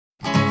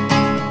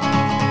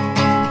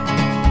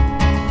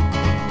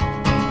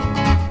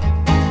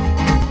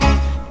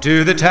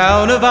To the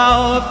town of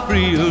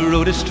Alfria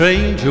rode a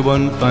stranger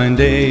one fine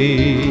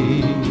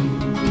day.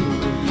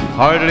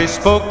 Hardly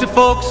spoke to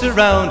folks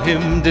around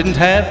him, didn't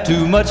have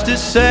too much to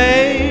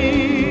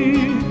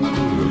say.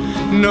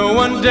 No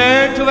one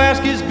dared to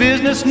ask his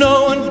business,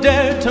 no one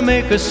dared to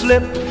make a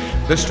slip.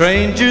 The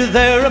stranger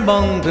there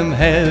among them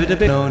had a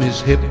bit on his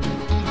hip,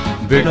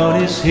 bit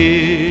on his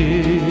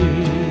hip.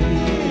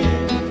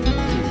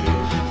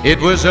 It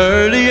was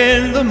early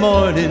in the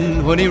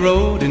morning when he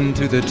rode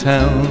into the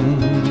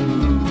town.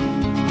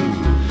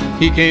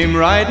 He came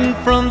riding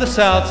from the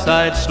south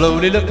side,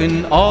 slowly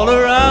looking all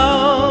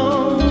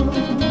around.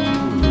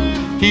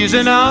 He's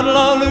an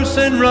outlaw, loose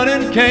and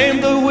running, came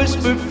the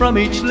whisper from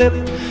each lip.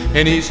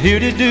 And he's here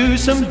to do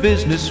some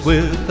business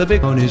with a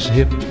big on his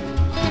hip,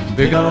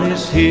 big on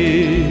his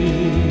hip.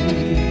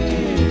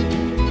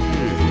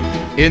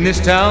 In this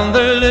town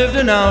there lived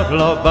an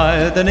outlaw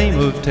by the name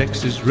of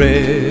Texas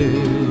Red.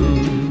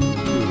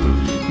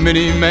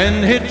 Many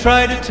men had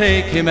tried to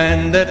take him,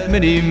 and that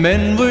many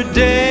men were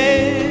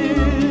dead.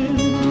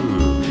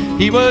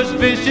 He was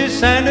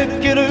vicious and a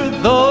killer,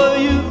 though a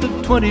youth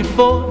of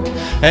 24,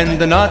 and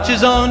the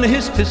notches on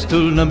his pistol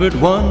numbered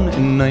 1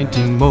 in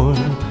 19 more,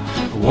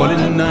 1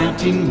 in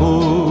 19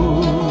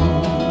 more.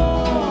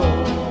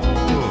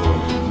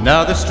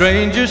 Now the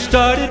stranger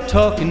started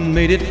talking,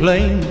 made it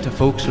plain to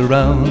folks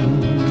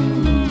around.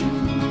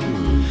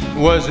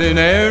 Was an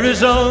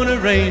Arizona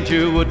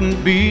Ranger,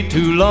 wouldn't be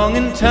too long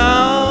in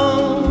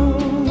town.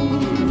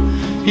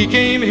 He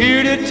came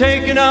here to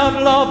take an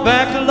outlaw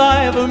back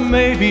alive or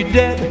maybe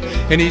dead.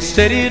 And he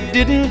said it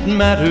didn't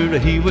matter,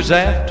 he was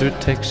after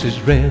Texas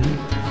Red,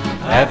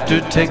 after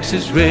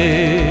Texas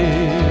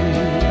Red.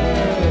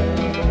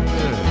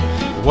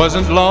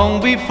 Wasn't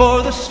long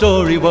before the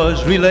story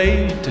was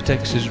relayed to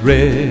Texas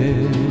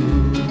Red.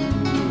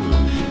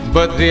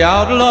 But the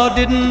outlaw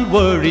didn't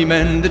worry,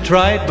 men that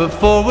tried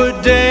before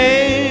were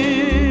dead.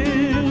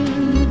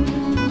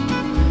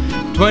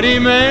 20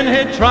 men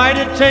had tried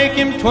to take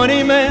him,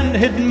 20 men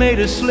had made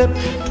a slip.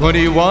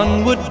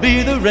 21 would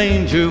be the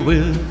ranger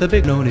with the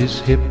big on his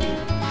hip,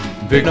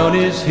 big on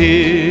his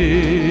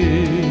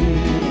hip.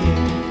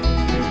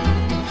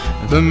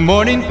 The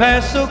morning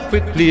passed so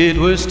quickly, it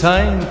was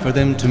time for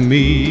them to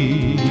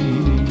meet.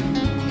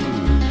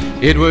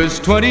 It was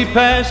 20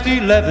 past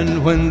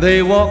 11 when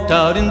they walked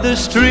out in the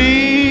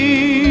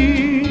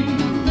street.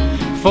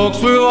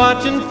 Folks were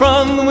watching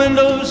from the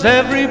windows,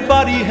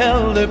 everybody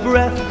held their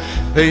breath.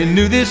 They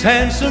knew this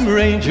handsome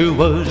ranger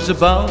was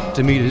about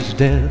to meet his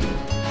death,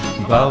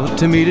 about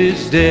to meet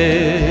his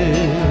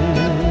death.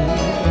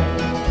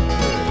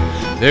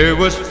 There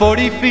was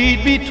 40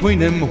 feet between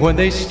them when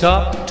they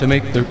stopped to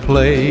make their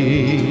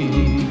play.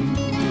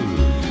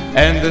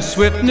 And the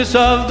swiftness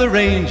of the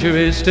ranger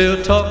is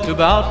still talked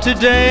about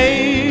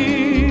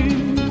today.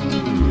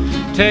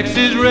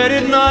 Texas Red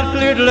had not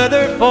cleared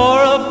leather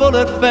for a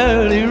bullet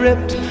fairly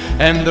ripped,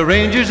 and the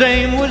ranger's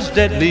aim was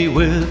deadly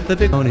with the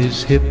big on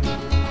his hip,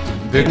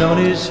 big on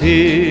his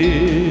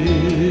hip.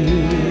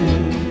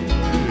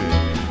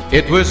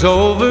 It was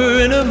over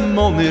in a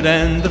moment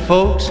and the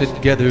folks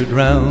had gathered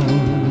round.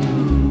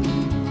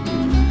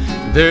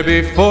 There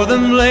before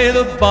them lay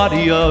the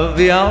body of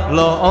the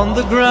outlaw on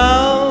the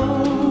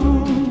ground.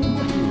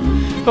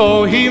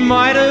 Oh, he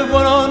might have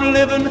went on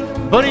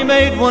living, but he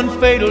made one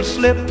fatal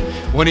slip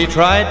when he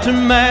tried to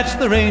match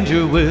the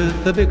ranger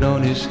with the big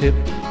on his hip,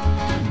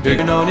 big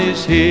on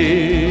his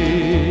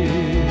hip.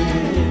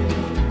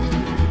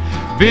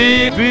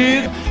 Big,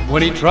 big,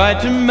 when he tried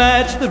to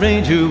match the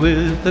ranger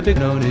with the big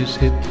on his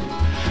hip,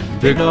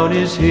 big on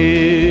his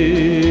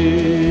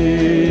hip.